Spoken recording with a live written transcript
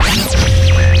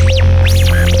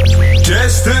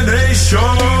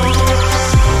Destination.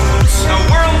 The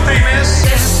world famous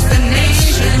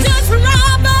Destination. Joshua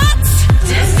Roberts.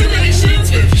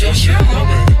 Destinations with Joshua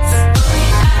Roberts.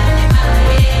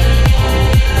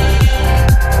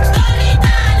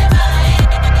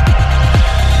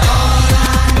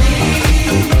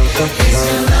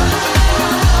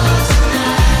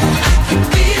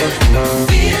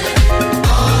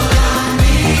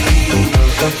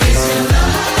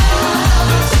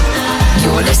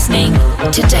 You're listening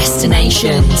to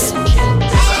Destinations.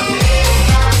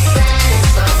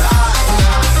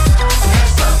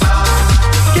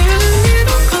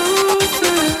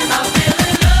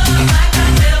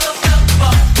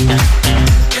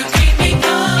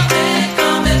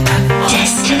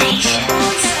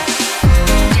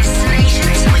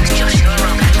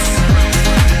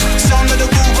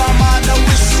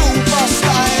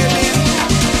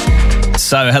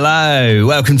 So hello,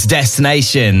 welcome to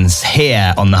Destinations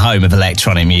here on the home of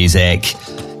electronic music.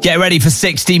 Get ready for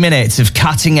 60 minutes of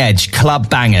cutting edge club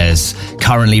bangers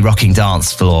currently rocking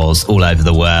dance floors all over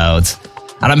the world.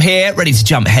 And I'm here ready to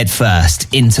jump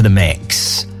headfirst into the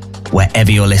mix.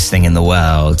 Wherever you're listening in the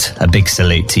world, a big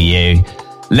salute to you.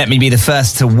 Let me be the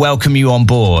first to welcome you on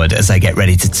board as I get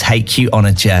ready to take you on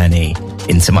a journey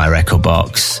into my record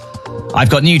box. I've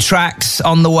got new tracks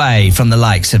on the way from the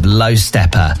likes of Low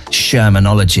Stepper,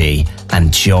 Shermanology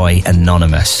and Joy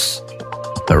Anonymous.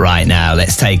 But right now,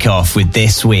 let's take off with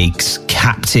this week's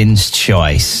Captain's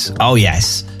Choice. Oh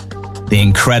yes, the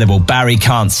incredible Barry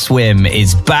Can't Swim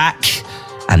is back,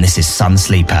 and this is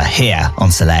Sunsleeper here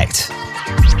on Select.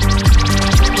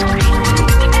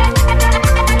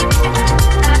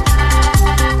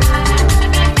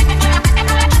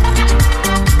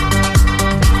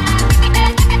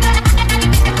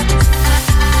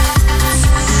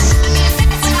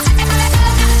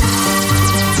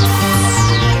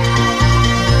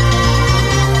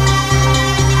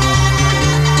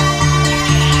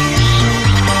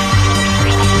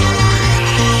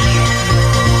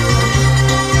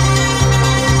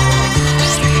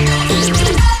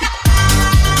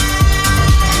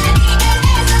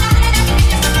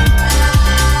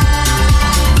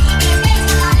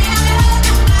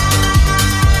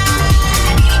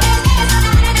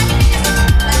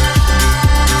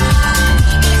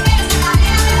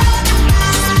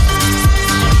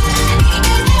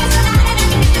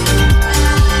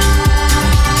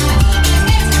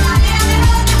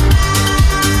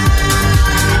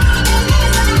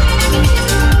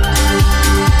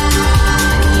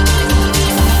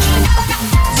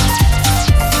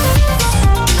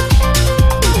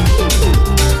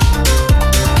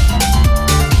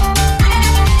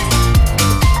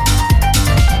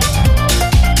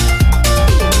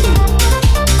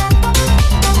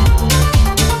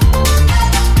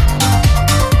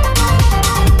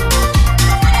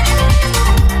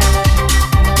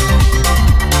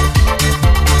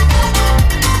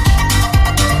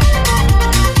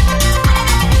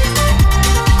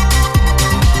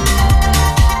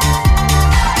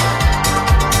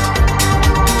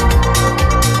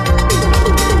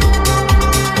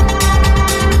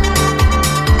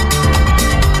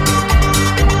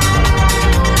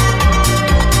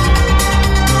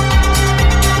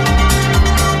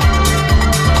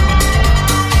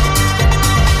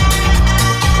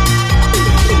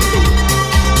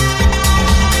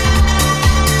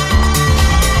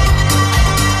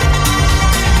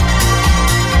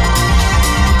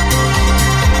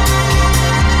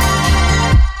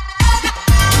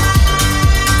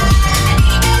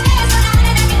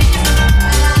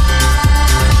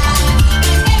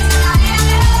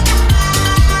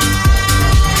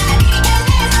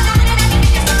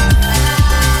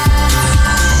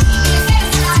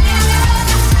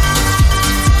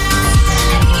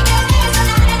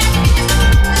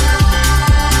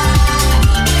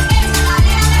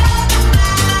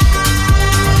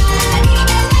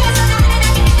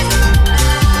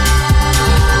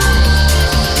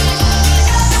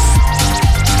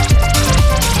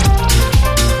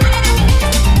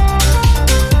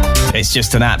 It's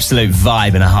just an absolute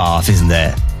vibe and a half, isn't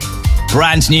it?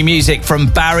 Brand new music from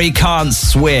Barry Can't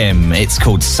Swim. It's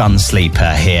called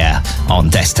Sunsleeper here on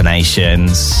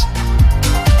Destinations.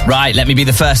 Right, let me be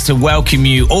the first to welcome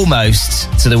you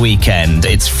almost to the weekend.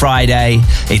 It's Friday,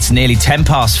 it's nearly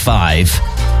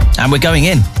 5:10, and we're going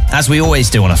in, as we always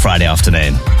do on a Friday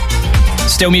afternoon.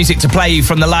 Still music to play you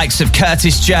from the likes of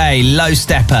Curtis J, Low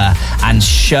Stepper, and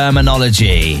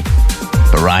Shermanology.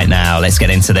 But right now, let's get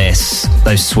into this.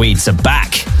 Those Swedes are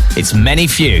back. It's Many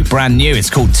Few, brand new. It's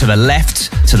called To the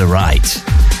Left, To the Right.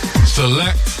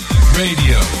 Select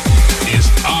Radio is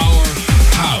our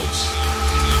house.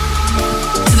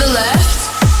 To the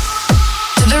left,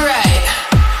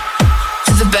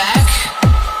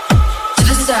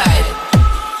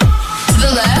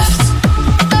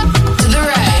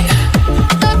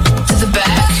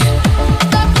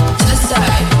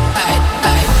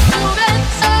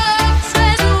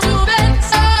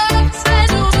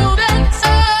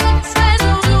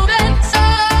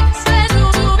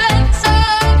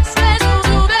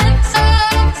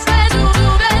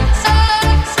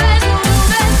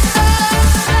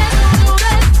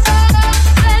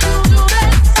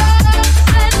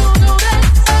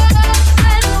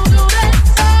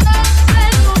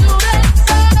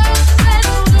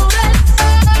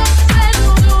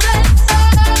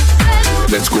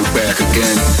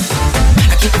 again.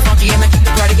 I keep it funky and I keep the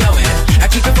party going. I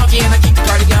keep it funky and I keep the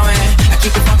party going. I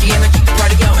keep it funky and I keep the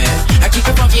party going. I keep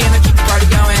it funky and I keep the party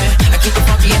going. I keep it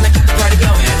funky and I keep the party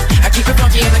going. I keep it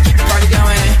funky and I keep the party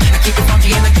going. I keep it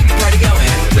funky and I keep the party going.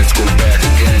 Let's go back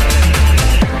again.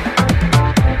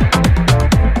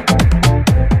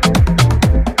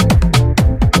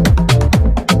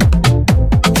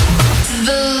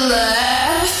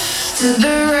 To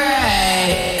the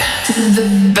right, to the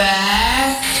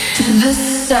back, to the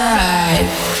side,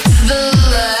 to the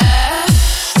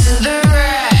left, to the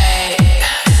right,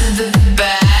 to the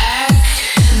back,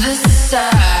 to the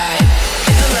side,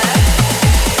 to the left,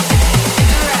 to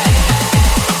the right, to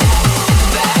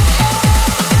the back,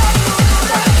 to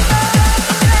the side, to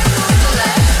the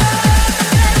left,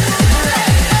 to the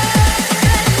right,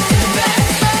 to the back,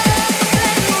 to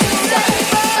the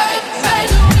side, side.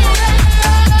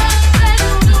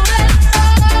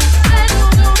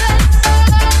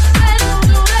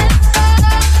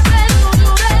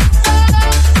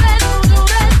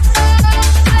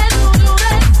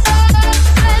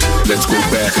 Let's go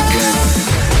back again.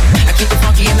 I keep it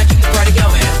funky and I keep the party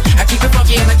going. I keep it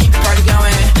funky and I keep the party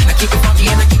going. I keep it funky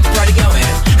and I keep the party going.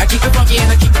 I keep it funky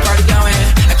and I keep the party going.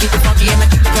 I keep it funky and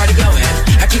I keep the party going.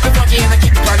 I keep it funky and I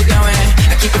keep the party going.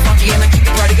 I keep it funky and I keep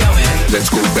the party going. Let's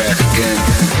go back again.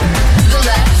 To the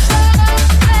left,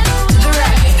 to the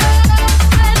right,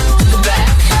 to the back,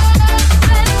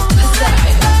 to the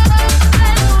side,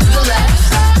 to the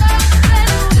left,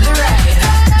 to the right,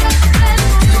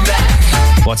 to the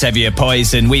back. Whatever your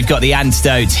poison, we've got the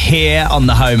antidote here on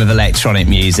the home of electronic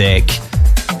music.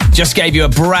 Just gave you a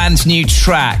brand new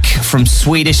track from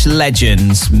Swedish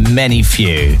legends, Many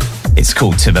Few. It's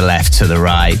called To the Left, To the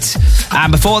Right.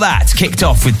 And before that, kicked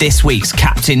off with this week's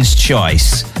Captain's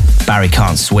Choice. Barry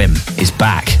Can't Swim is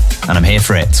back, and I'm here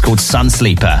for it. It's called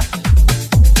Sunsleeper.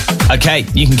 Okay,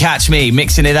 you can catch me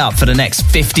mixing it up for the next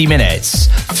 50 minutes,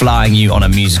 flying you on a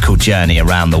musical journey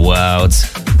around the world.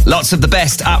 Lots of the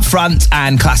best up front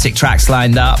and classic tracks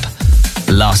lined up.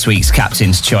 Last week's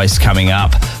Captain's Choice coming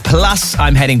up. Plus,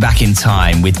 I'm heading back in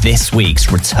time with this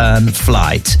week's Return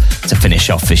Flight to finish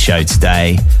off the show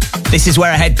today. This is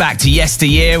where I head back to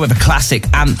yesteryear with a classic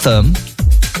anthem.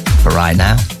 But right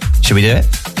now, should we do it?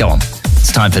 Go on.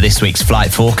 It's time for this week's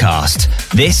flight forecast.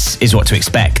 This is what to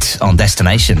expect on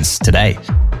Destinations today.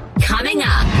 Coming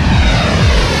up.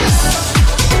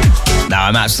 Now,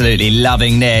 I'm absolutely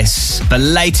loving this. The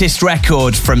latest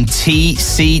record from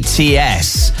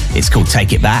TCTS. It's called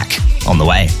Take It Back, on the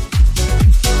way.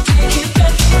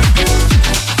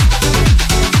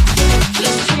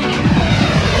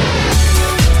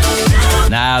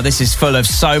 Now, this is full of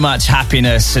so much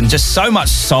happiness and just so much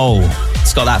soul.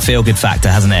 It's got that feel-good factor,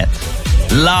 hasn't it?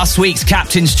 Last week's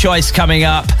Captain's Choice coming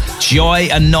up. Joy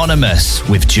Anonymous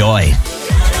with Joy.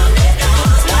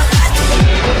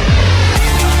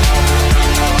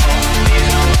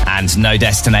 And no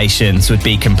Destinations would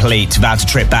be complete without a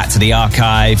trip back to the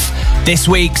archive. This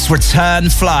week's Return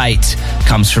Flight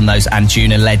comes from those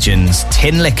Anjuna legends,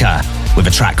 Tin Liquor, with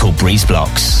a track called Breeze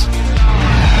Blocks.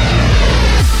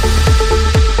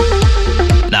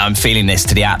 Now I'm feeling this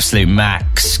to the absolute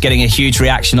max, getting a huge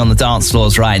reaction on the dance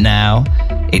floors right now.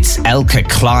 It's Elka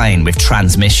Klein with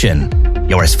Transmission.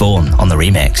 Joris Vaughan on the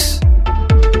remix.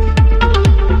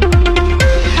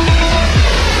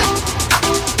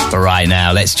 But right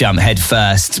now, let's jump head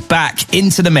first back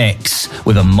into the mix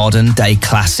with a modern day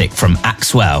classic from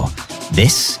Axwell.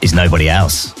 This is Nobody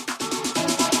Else.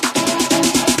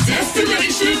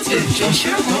 Destinations with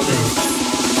Joshua Roberts.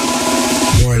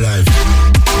 More life.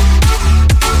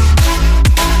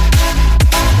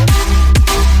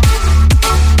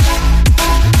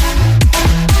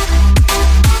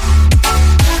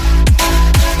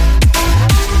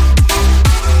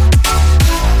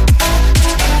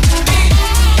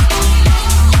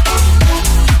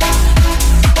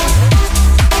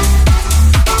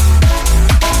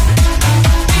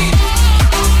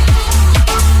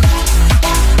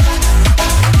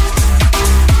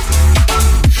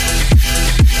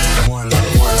 More life.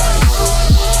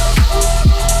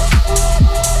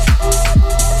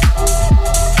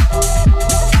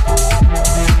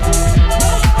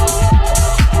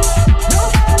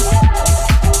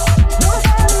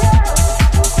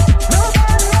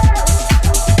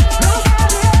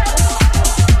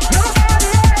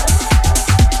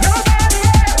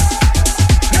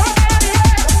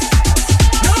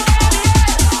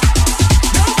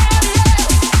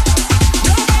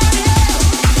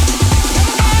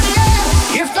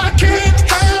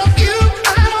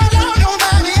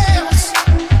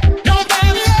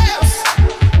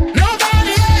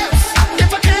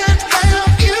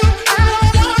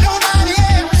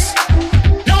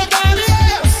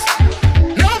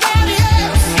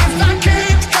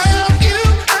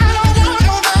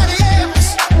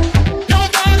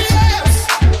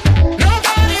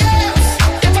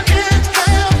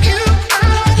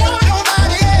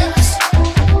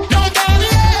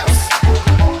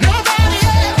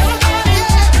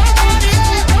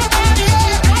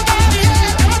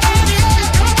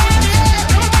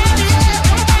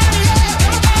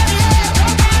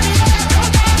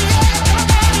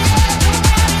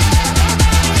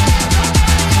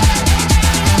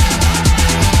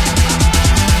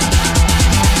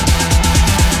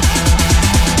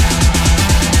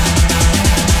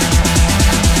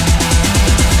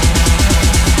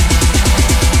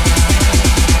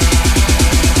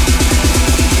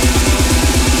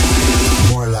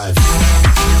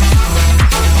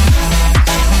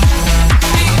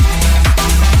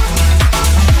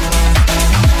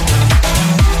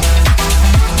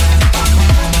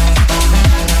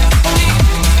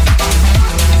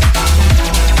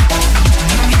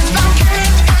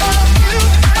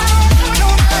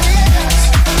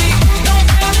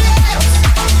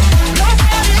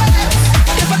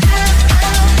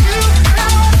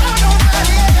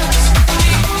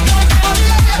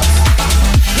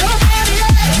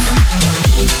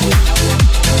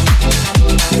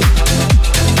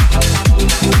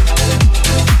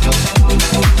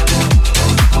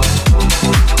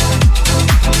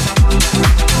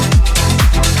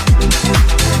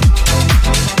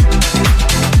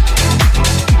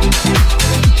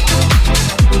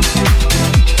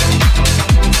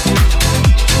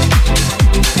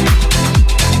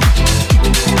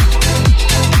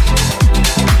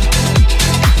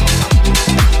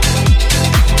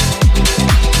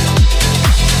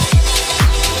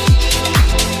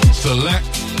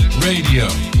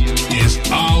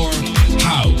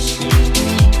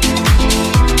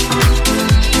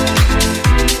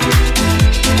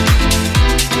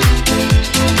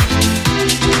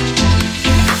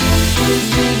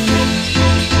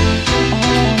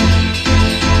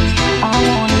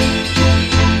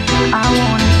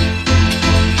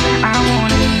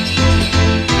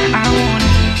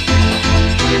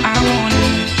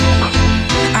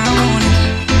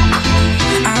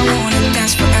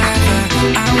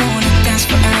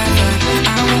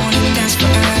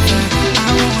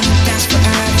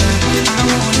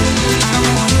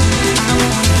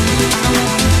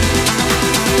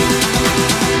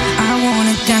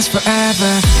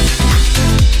 forever.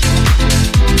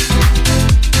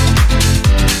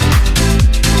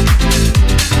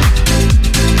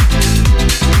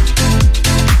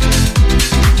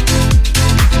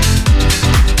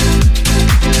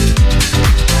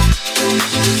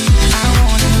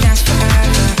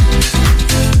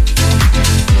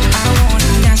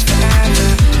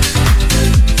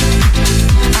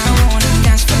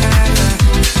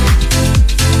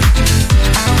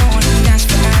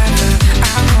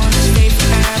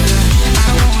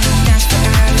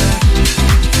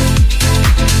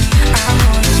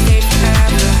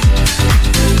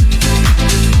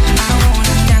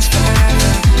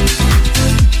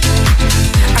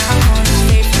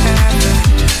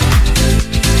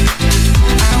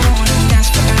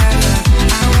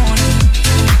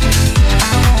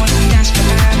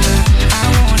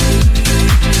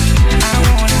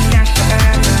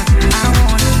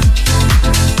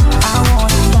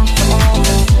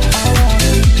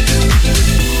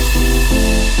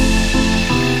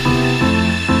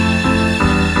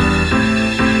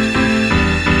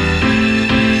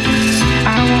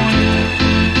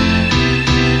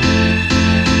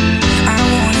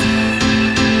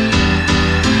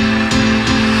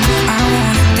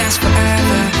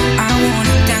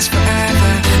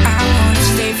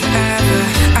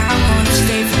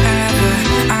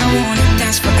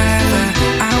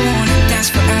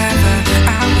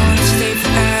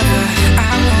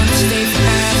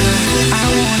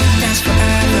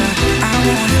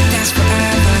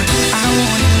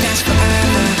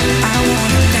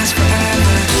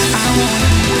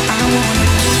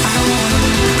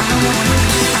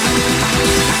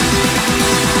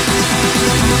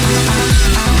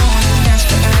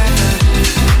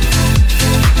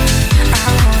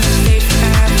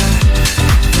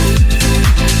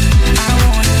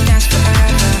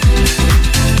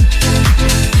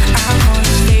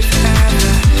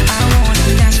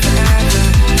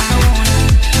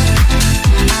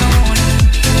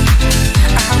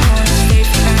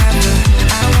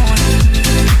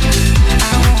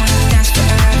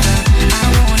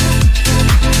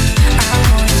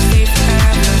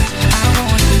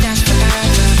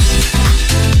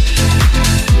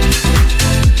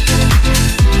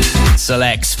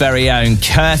 Select's very own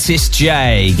Curtis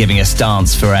J giving us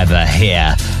Dance Forever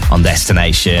here on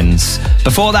Destinations.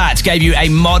 Before that, gave you a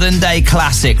modern day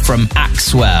classic from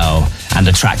Axwell and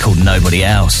a track called Nobody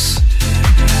Else.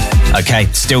 Okay,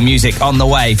 still music on the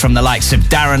way from the likes of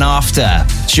Darren After,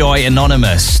 Joy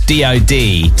Anonymous,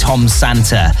 DOD, Tom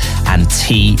Santa and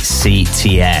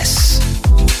TCTS.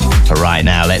 But right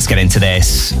now, let's get into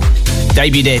this.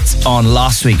 Debuted it on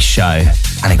last week's show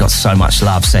and it got so much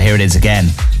love, so here it is again.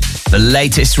 The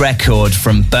latest record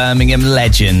from Birmingham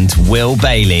legend Will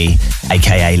Bailey,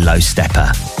 aka Low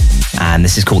Stepper. And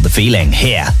this is called The Feeling,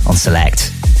 here on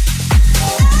Select.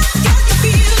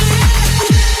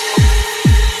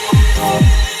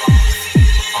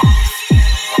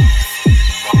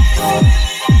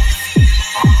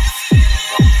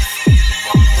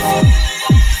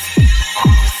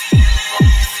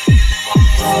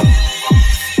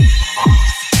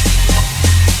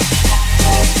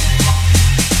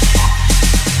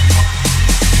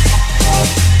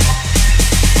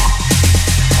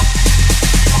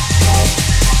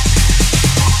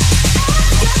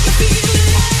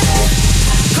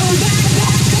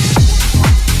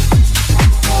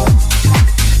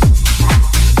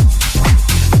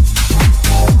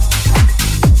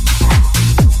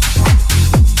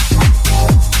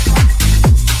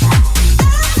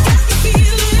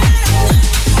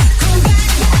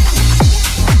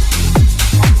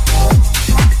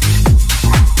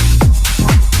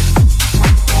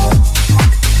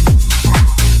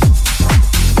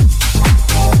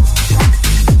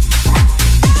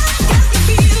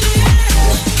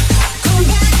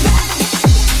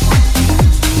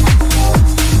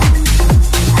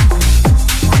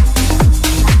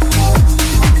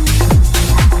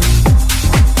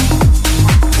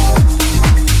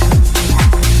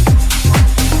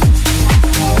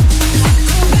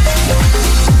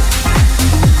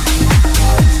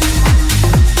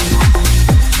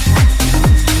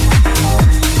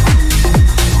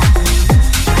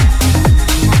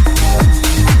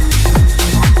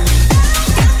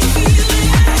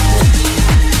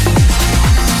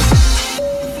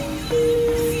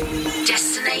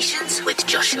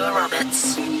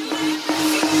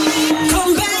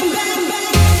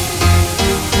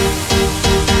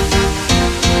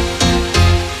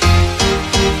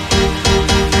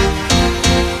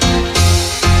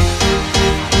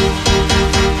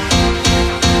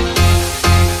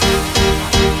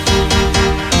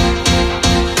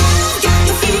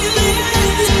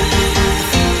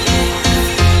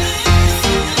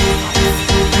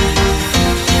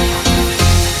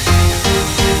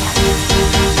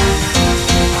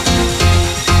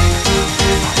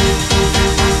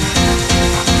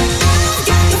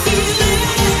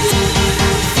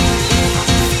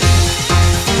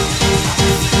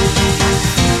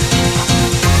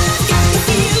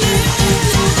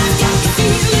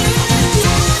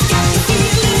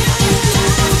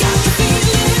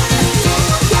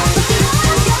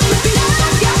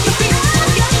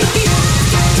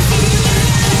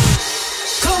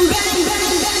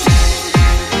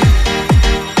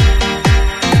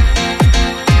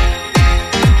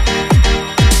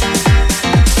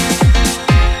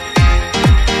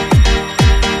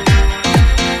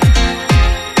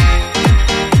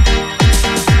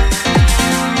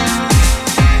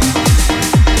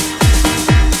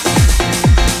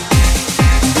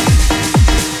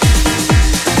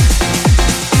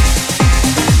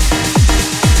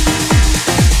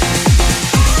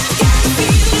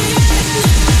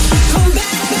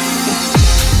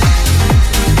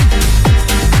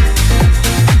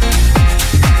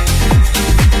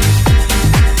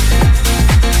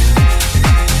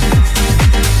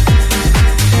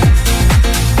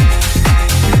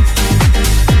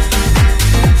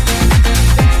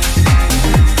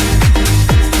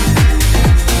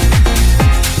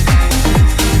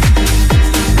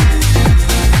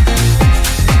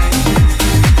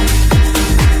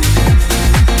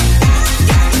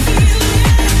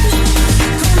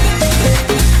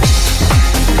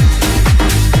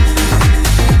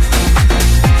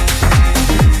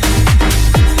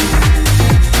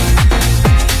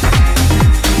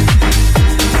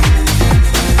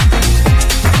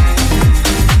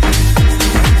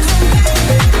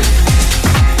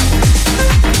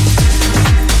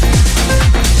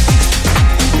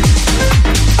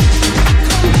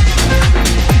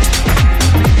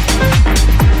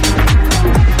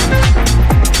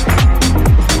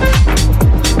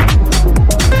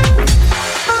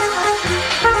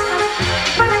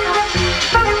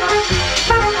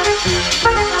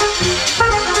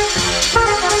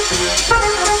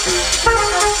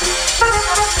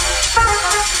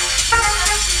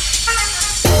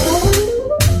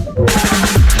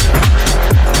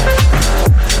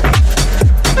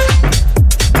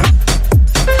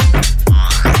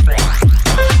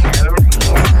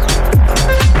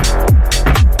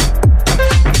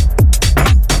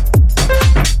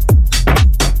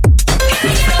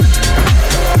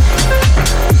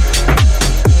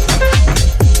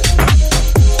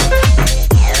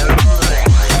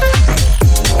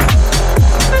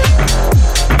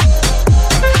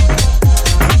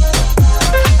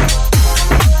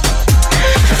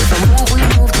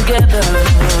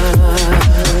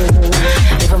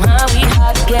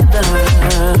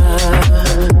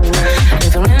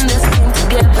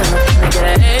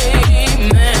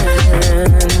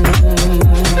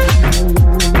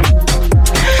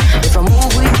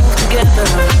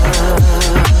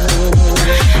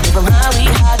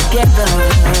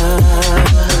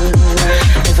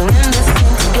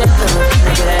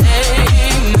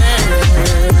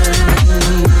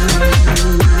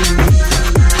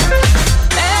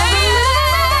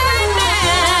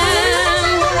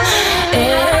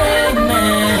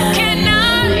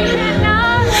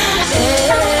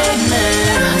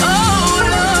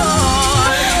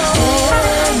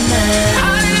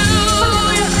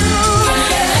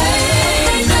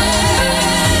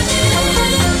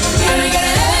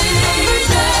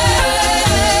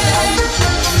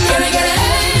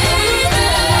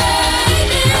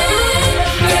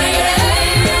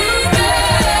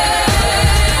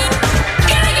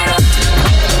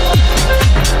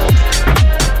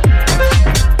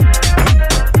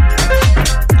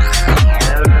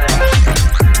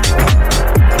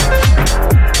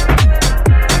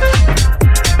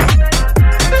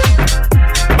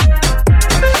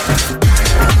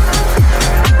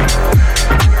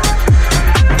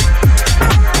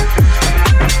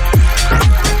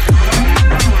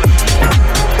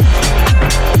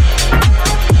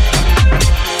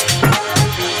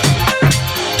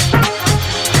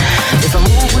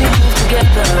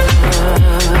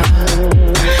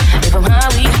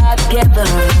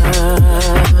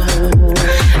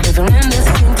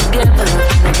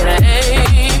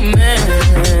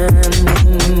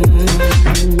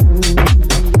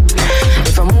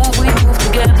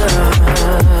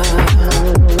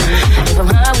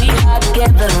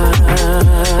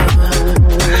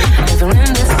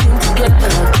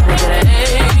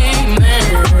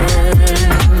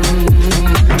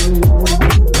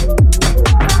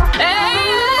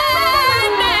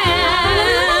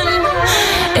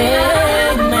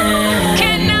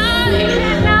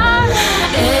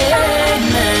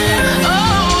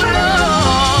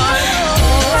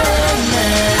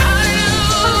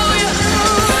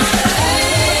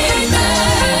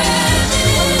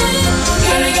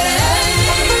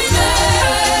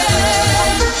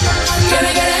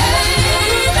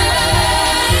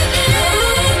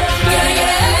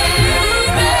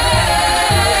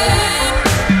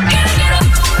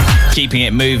 Keeping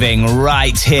it moving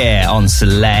right here on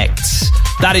Select.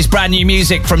 That is brand new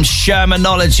music from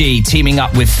Shermanology teaming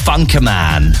up with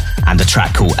Funkerman and a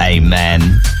track called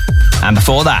Amen. And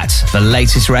before that, the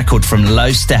latest record from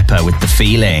Low Stepper with The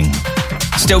Feeling.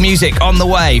 Still music on the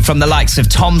way from the likes of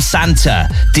Tom Santa,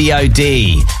 DOD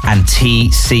and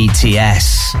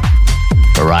TCTS.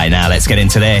 But right now, let's get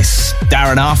into this.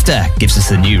 Darren After gives us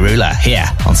the new ruler here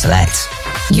on Select.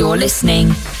 You're listening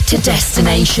to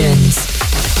Destinations.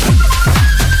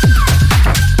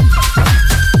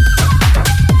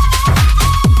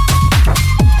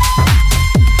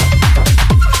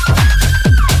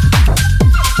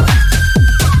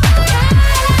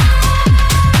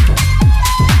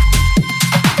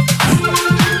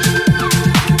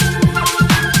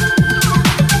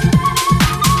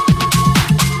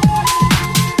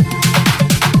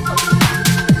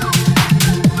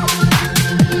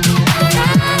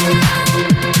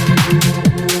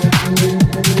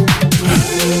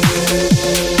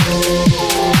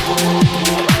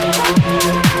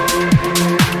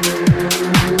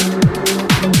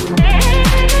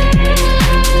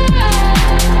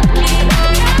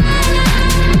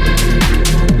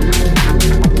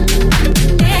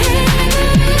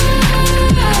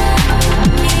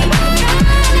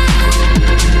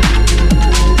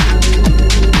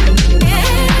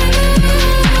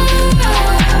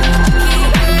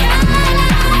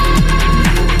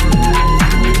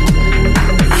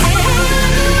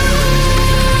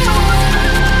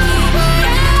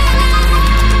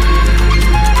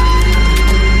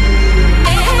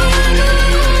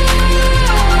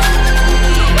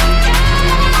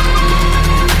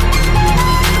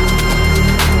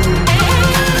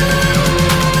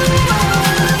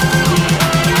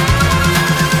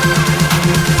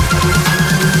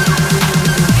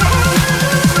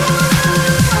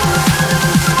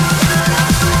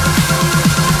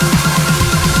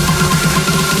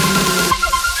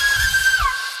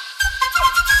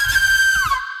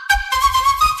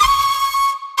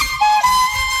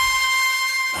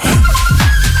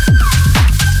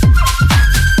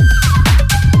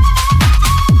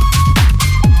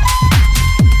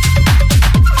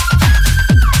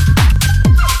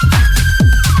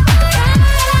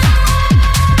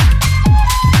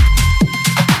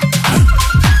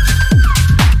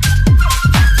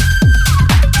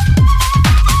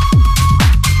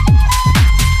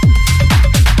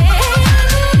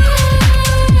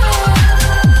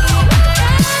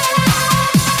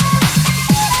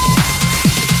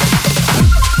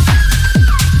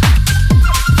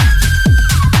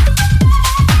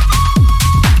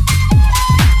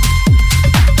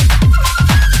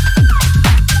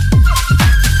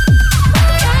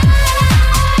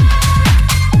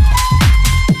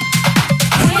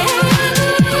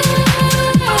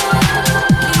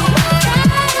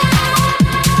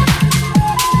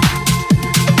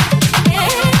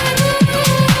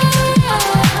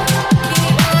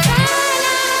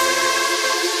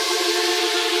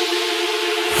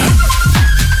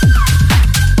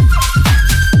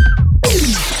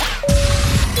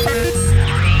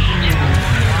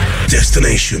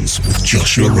 Destinations with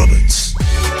Joshua Roberts.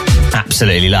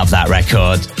 Absolutely love that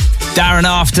record. Darren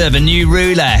After, the new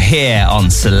ruler here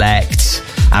on Select.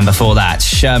 And before that,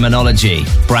 Shermanology,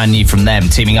 brand new from them,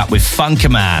 teaming up with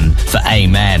Funkerman for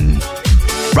Amen.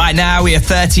 Right now, we are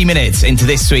 30 minutes into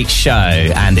this week's show,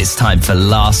 and it's time for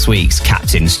last week's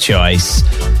Captain's Choice.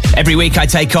 Every week, I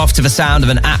take off to the sound of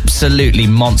an absolutely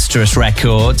monstrous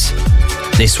record.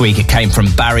 This week, it came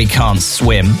from Barry Can't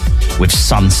Swim with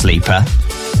Sunsleeper.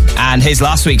 And here's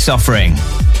last week's offering.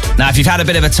 Now, if you've had a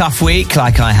bit of a tough week,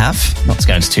 like I have, not to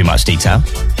go into too much detail,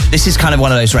 this is kind of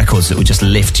one of those records that will just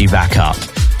lift you back up.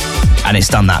 And it's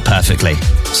done that perfectly,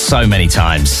 so many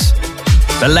times.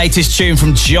 The latest tune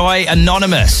from Joy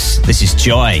Anonymous. This is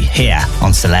Joy here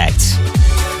on Select.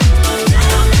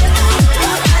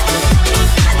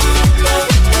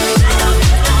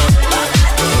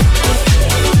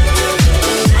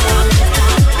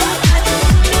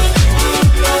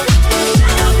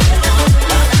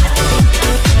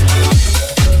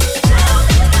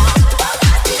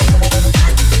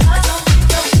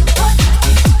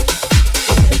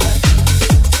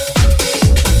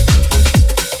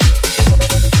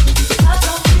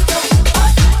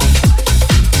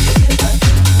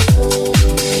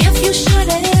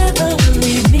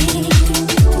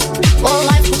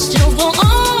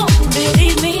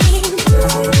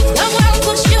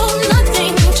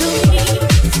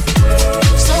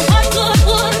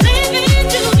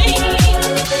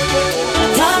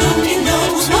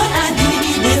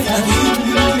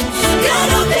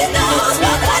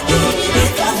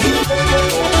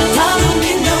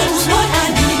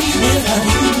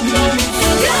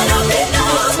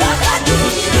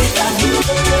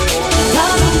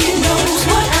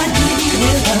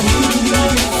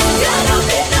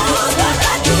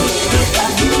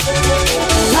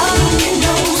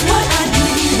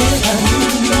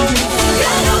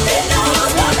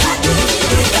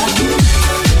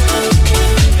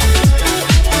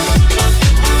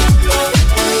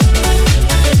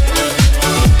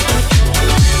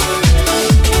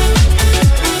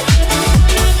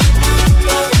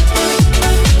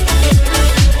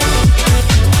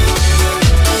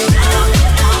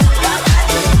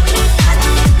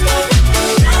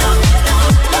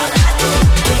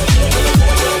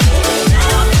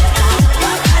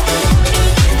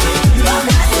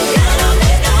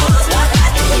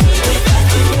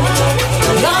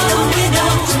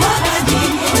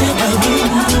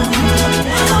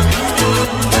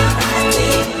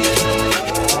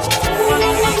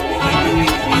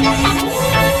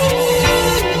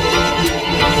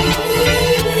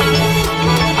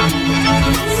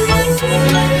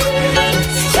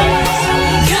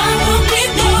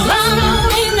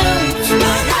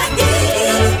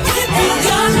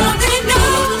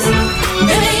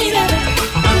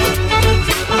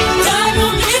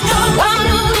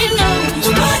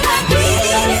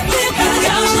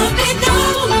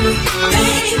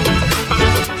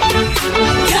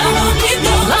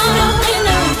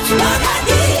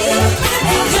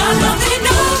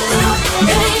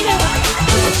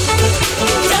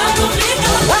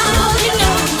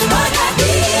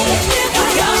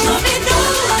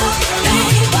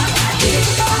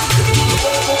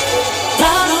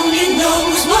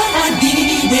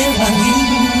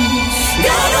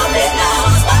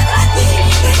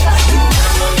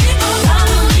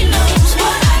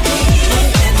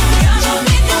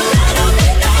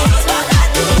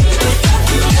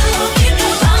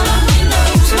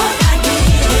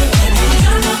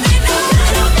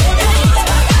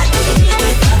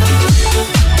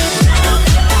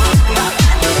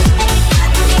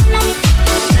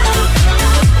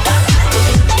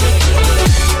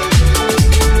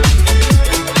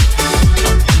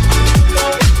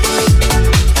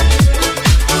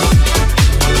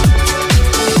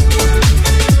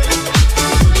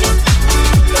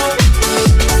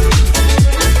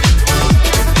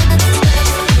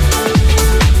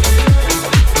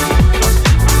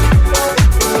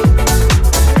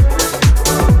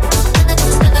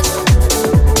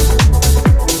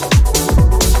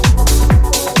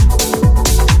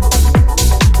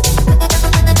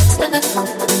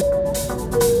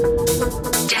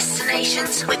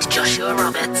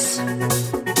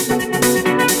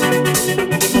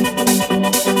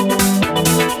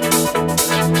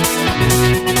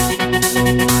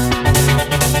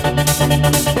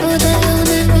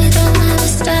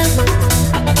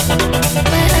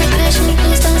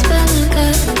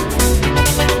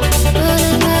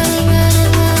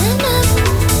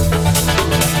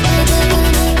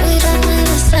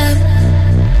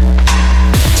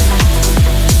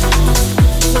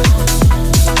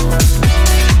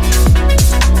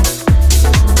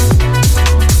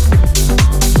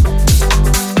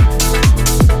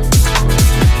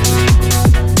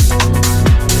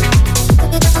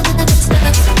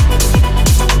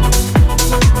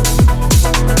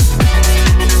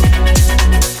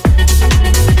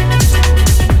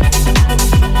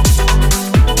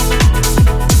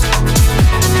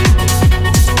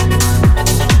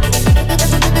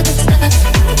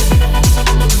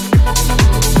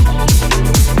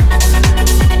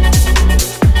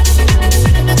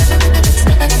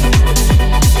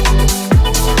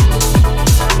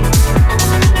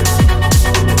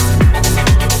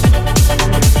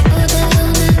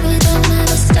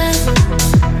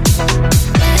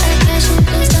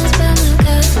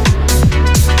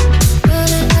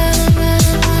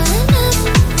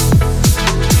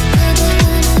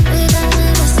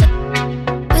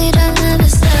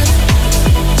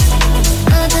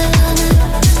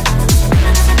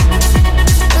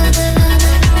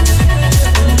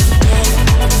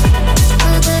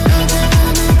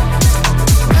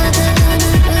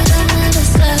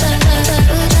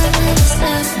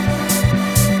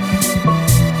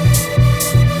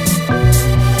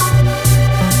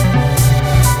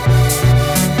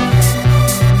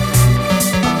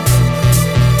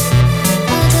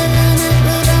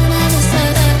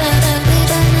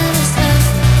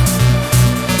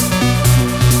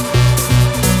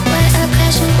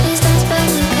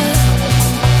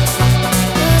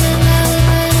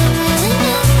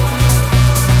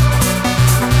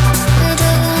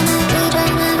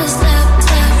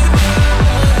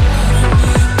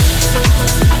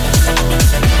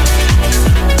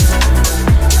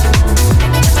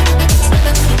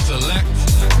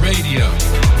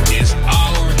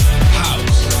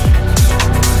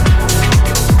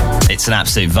 an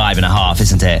absolute vibe and a half,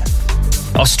 isn't it?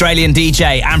 Australian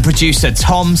DJ and producer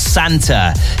Tom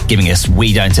Santa giving us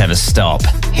We Don't Ever Stop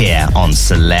here on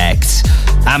Select.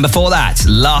 And before that,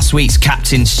 last week's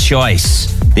Captain's Choice,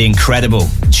 the incredible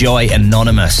Joy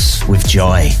Anonymous with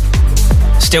Joy.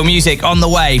 Still music on the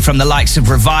way from the likes of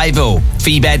Revival,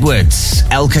 Phoebe Edwards,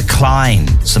 Elka Klein,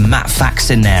 some Matt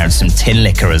Fax in there and some Tin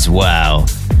Liquor as well.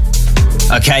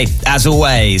 Okay, as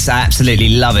always, I absolutely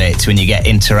love it when you get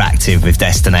interactive with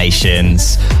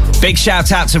Destinations. Big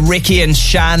shout out to Ricky and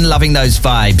Shan, loving those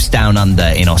vibes down under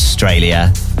in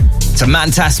Australia. To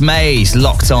Mantas Mays,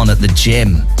 locked on at the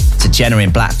gym. To Jenna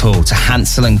in Blackpool, to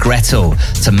Hansel and Gretel,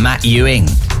 to Matt Ewing,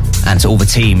 and to all the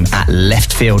team at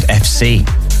Leftfield FC.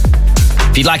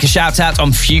 If you'd like a shout out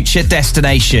on future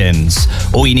Destinations,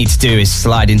 all you need to do is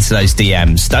slide into those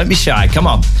DMs. Don't be shy, come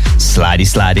on. Slidey,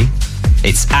 slidey.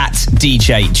 It's at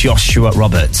DJ Joshua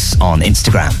Roberts on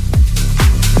Instagram.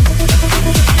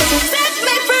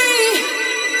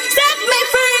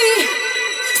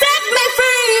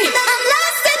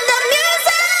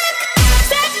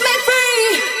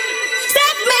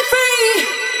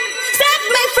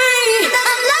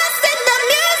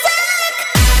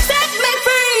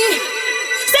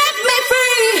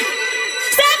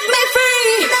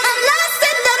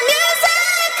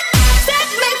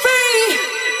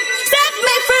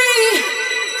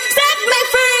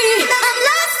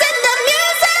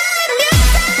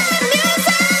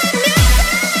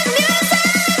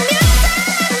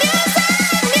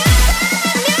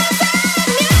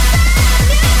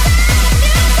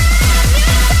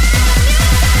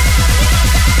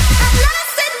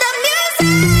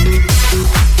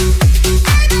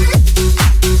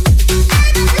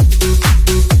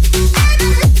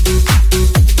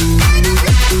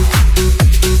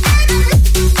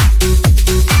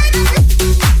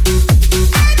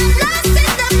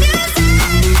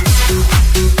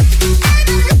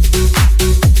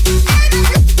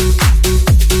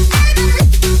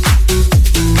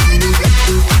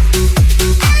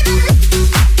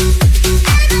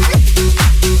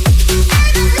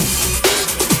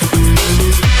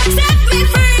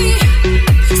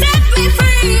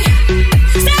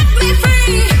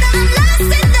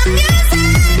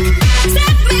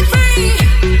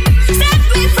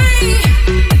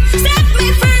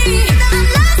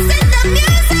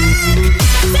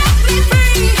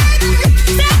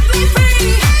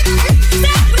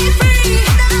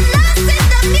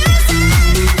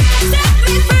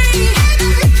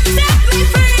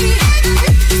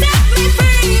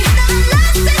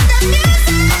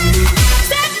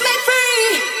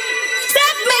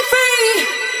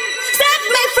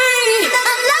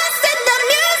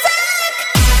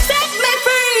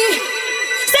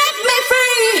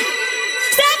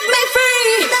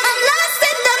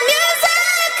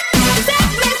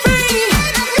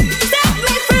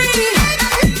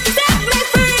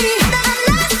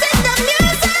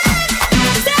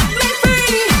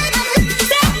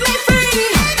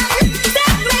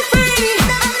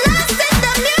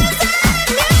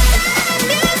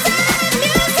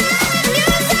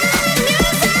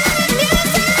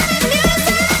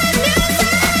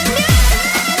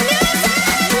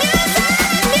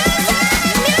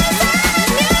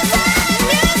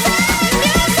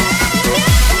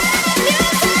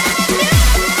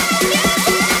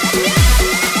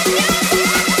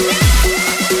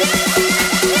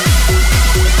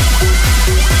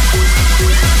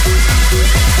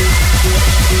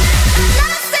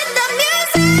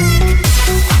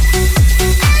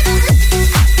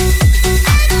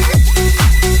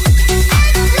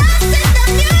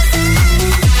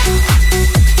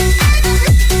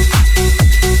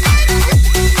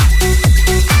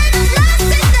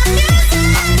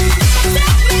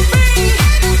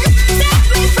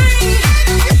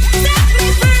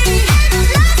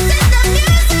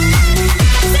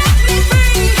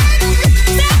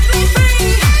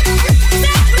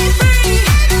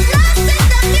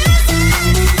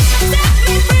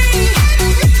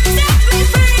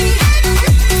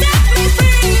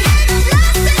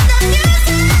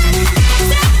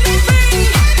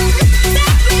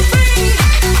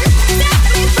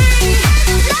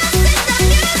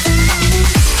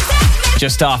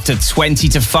 Just after 20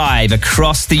 to 5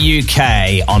 across the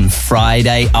UK on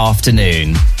Friday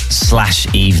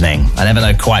afternoon/evening. I never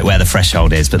know quite where the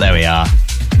threshold is, but there we are.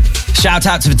 Shout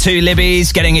out to the two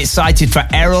Libbies getting excited for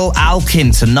Errol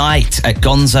Alkin tonight at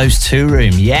Gonzo's 2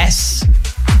 Room. Yes,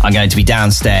 I'm going to be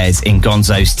downstairs in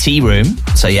Gonzo's Tea Room.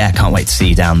 So yeah, can't wait to see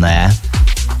you down there.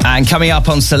 And coming up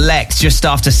on Select just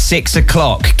after 6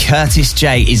 o'clock, Curtis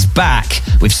J is back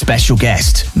with special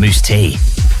guest Moose T.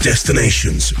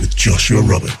 Destinations with Joshua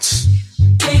Roberts.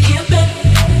 Take it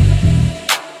back.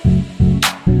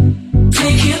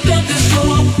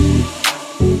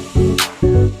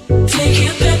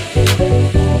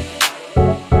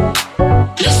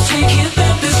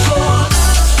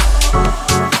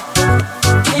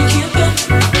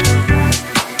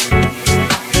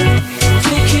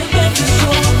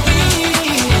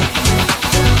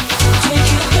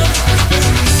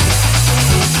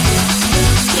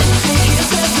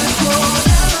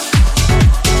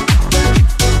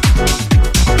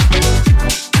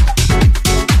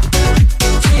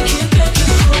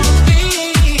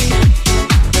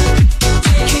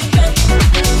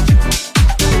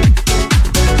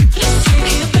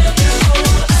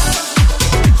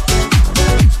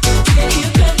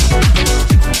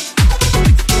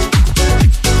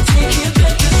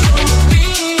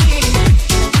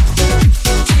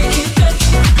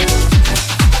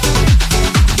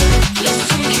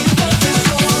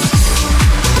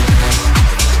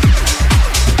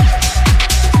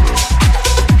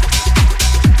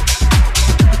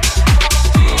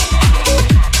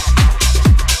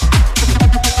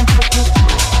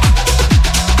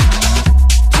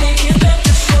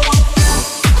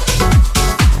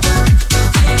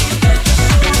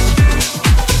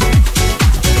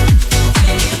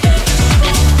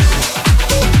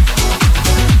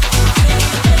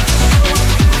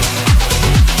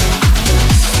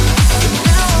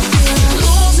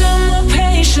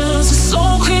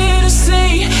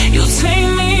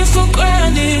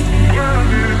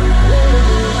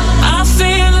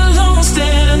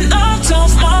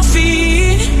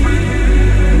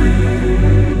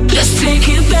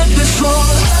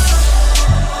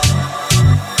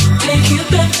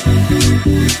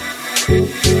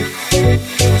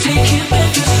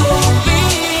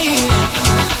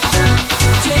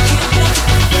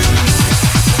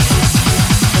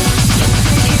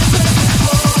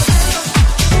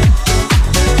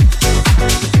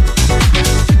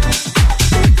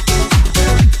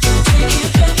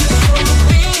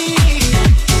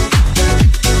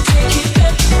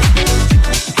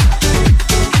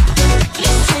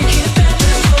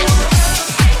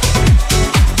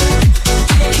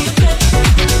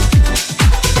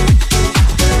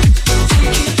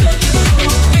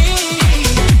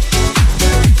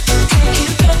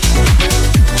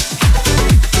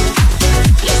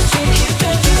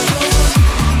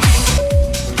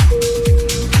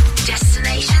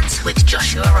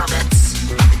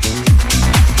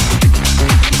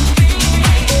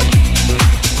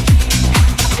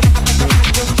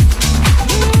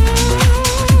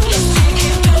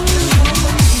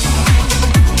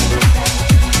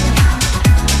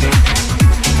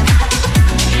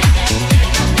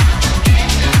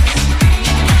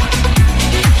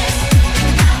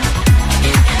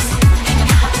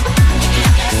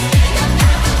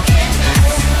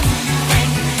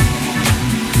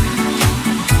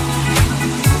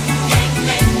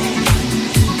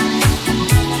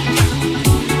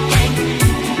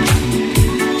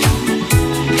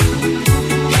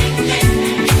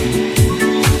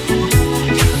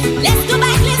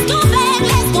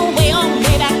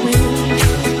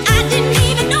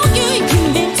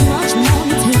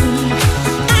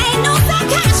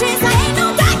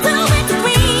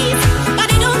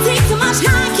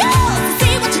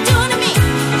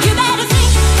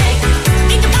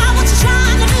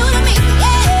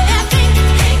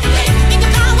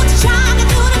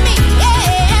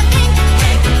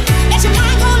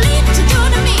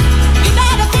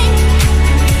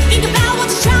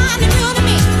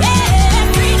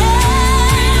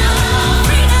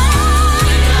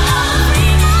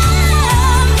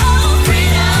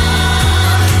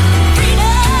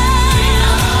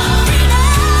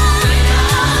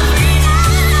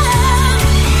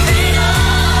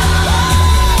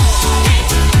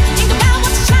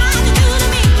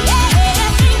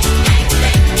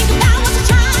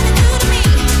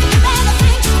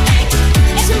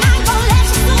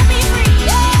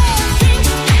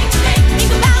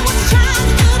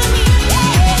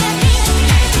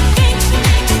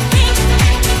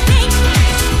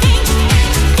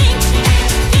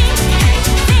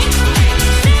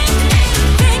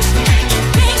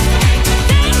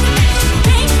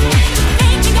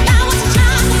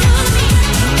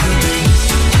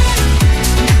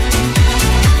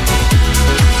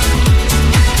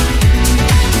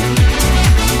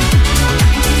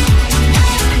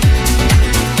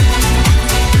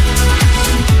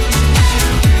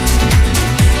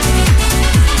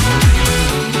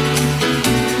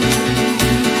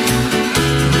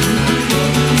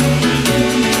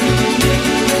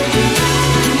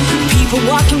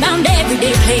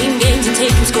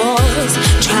 taking scores.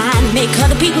 Try and make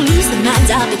other people lose their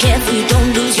minds out. Be careful you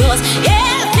don't lose yours.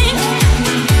 Yeah,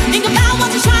 think about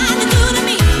what you're trying to do to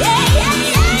me. Yeah.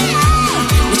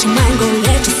 Let your mind go,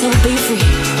 let your soul be free.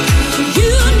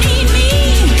 You need me,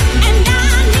 and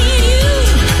I need you.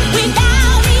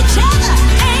 Without each other,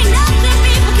 ain't nothing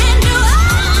people can do.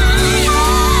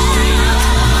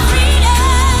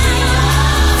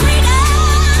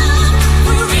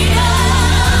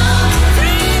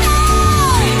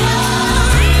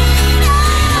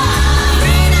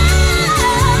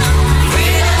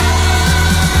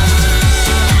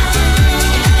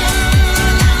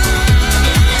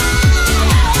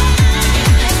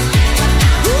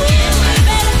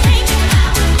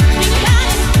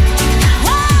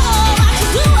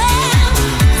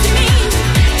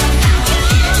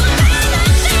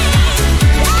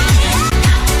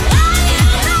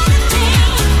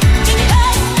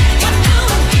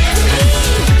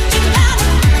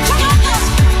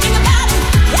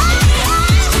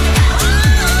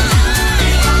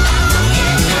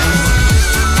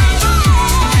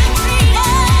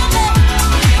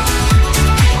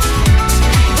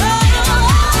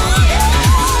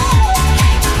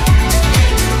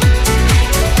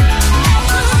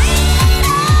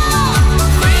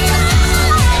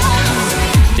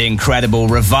 Incredible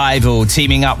Revival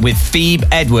teaming up with Phoebe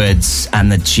Edwards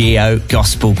and the Geo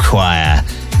Gospel Choir.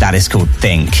 That is called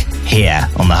Think, here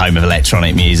on the home of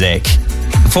electronic music.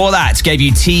 Before that, gave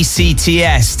you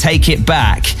TCTS, Take It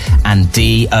Back, and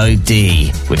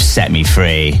D.O.D. with Set Me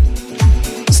Free.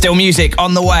 Still music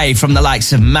on the way from the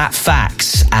likes of Matt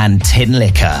Fax and Tin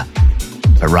Liquor.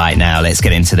 But right now, let's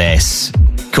get into this.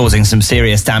 Causing some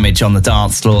serious damage on the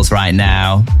dance floors right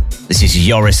now. This is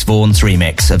Joris Vaughn's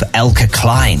remix of Elke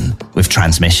Klein with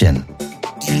Transmission.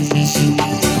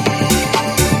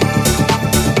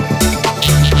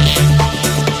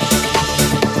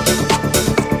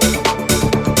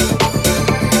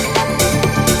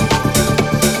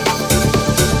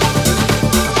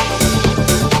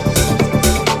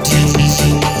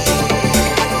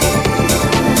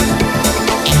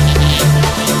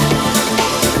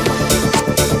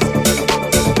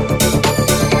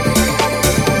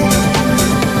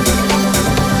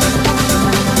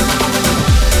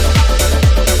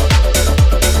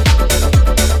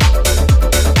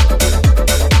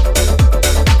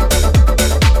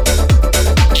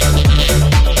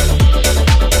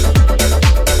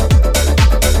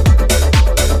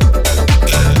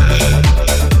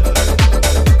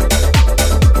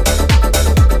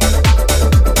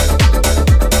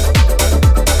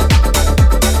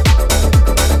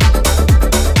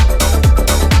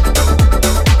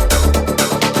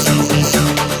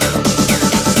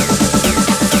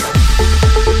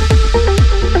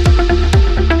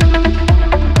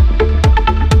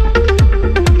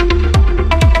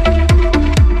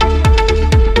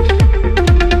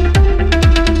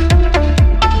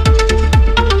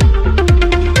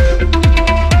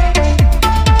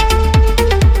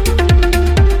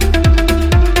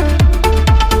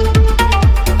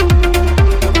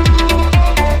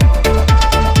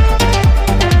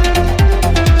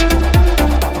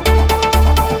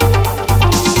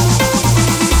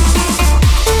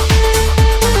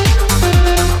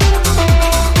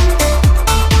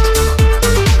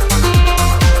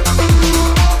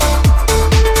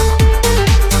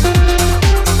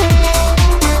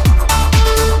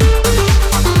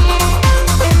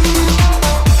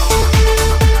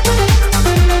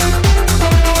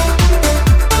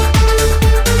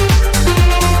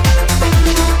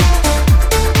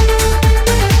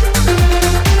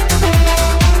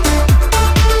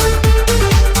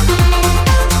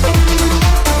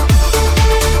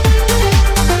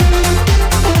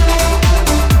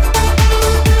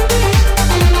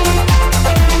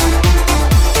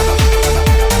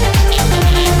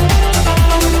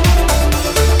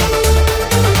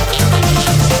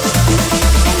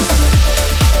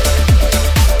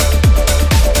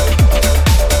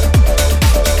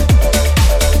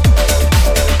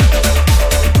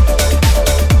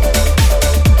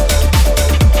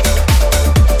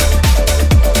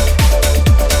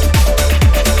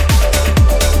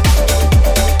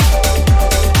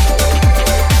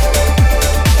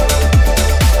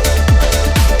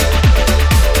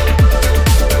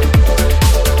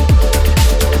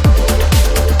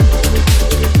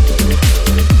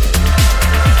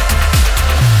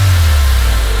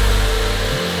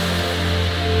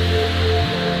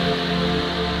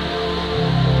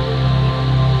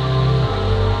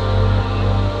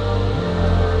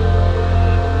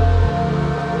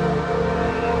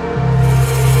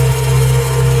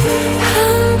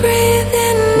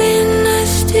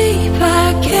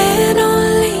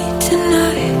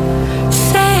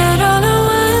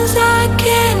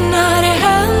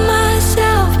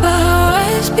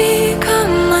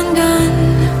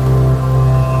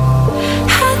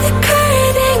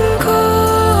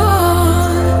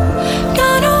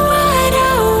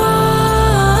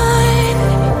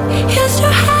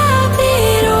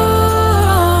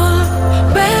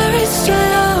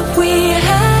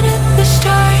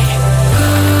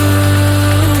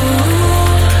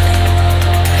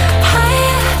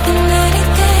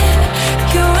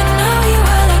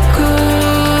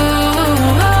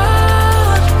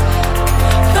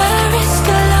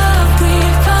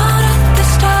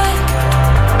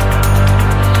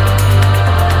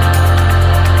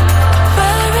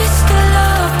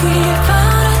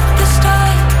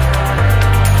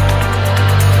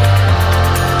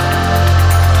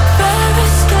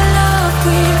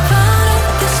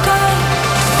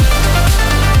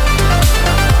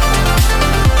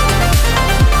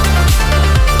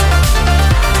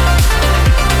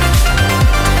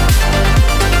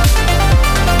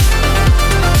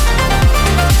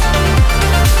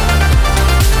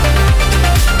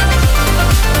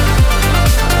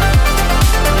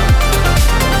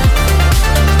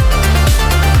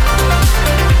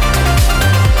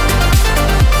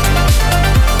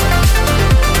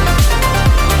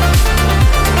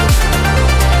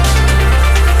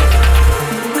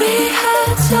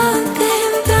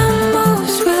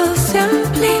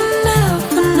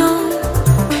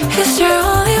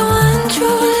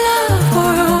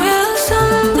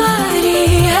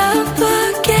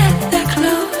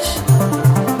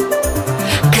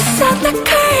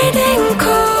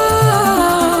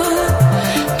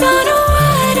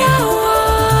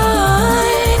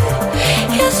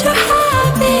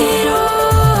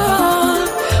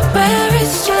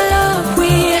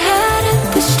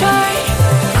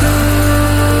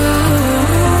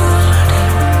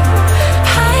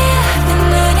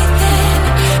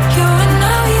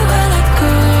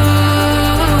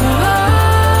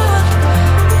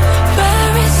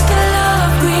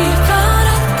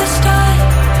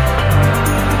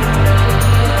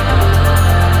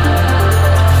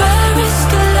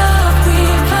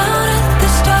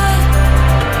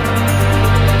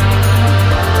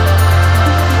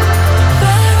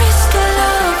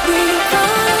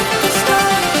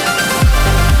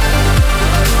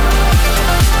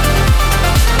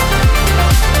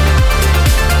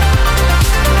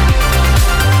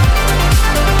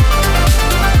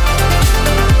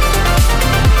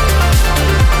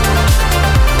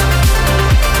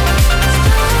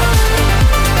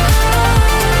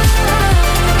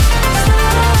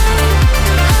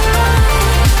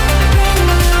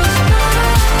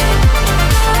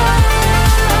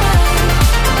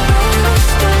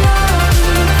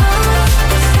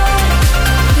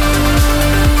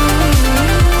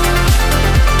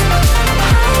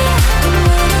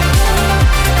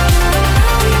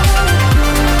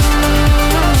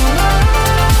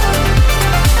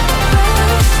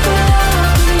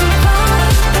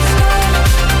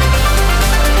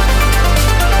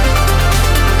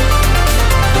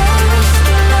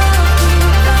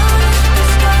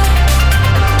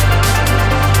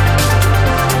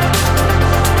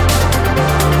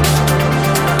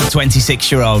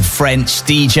 26-year-old French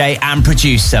DJ and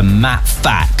producer Matt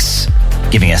Fax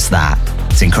giving us that.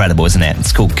 It's incredible, isn't it?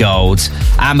 It's called Gold.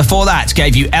 And before that,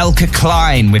 gave you Elka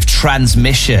Klein with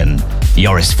Transmission.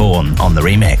 Joris Vaughan on the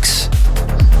remix.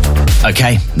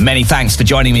 Okay, many thanks for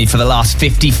joining me for the last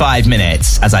 55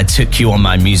 minutes as I took you on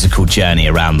my musical journey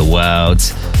around the world.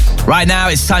 Right now,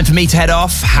 it's time for me to head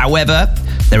off. However,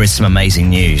 there is some amazing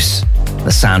news. The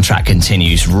soundtrack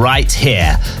continues right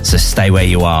here, so stay where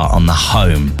you are on the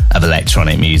home of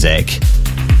electronic music.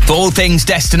 For all things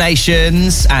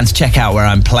destinations and to check out where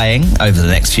I'm playing over the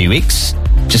next few weeks,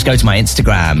 just go to my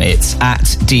Instagram. It's at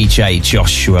DJ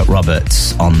Joshua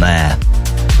Roberts on there.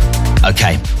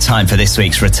 Okay, time for this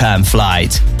week's return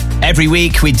flight. Every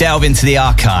week we delve into the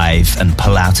archive and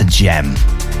pull out a gem.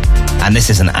 And this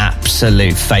is an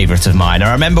absolute favourite of mine.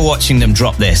 I remember watching them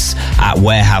drop this at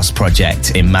Warehouse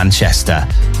Project in Manchester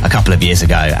a couple of years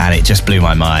ago, and it just blew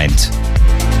my mind.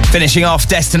 Finishing off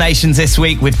Destinations this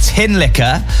week with Tin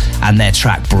Liquor and their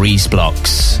track Breeze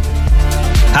Blocks.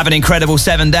 Have an incredible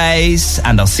 7 days,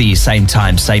 and I'll see you same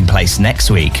time, same place next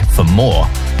week for more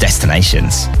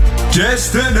Destinations.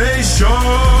 Destinations.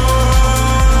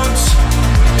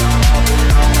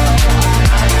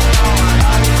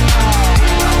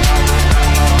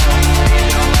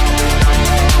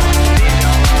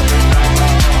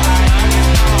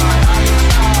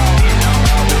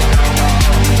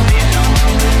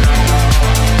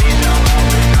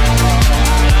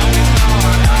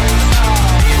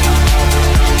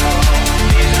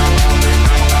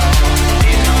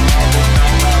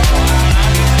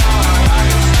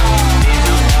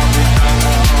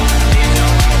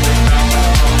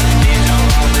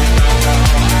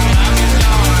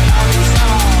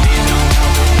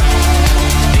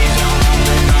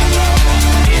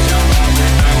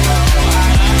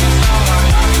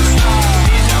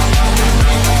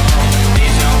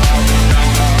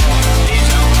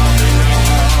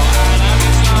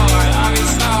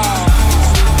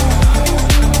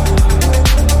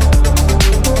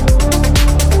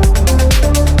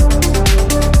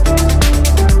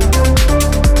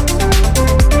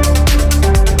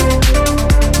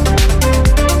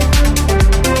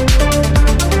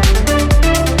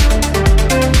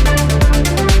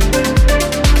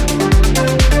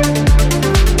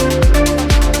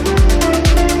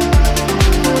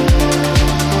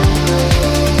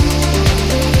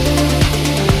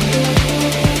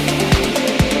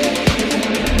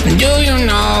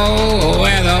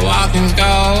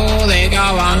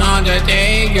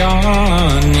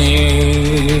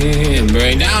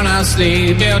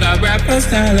 Build up rappers,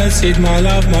 talented, my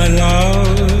love,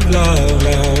 love,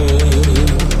 love.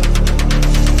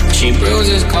 She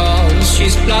bruises calls, she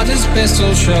splutters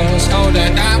pistol shots, hold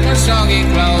her down with soggy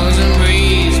clothes and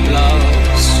breeze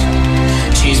blows.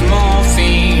 She's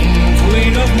morphine,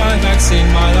 queen of my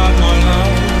vaccine, my love,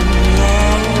 love.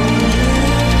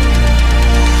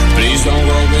 Please don't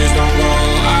go,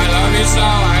 I love you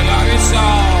so.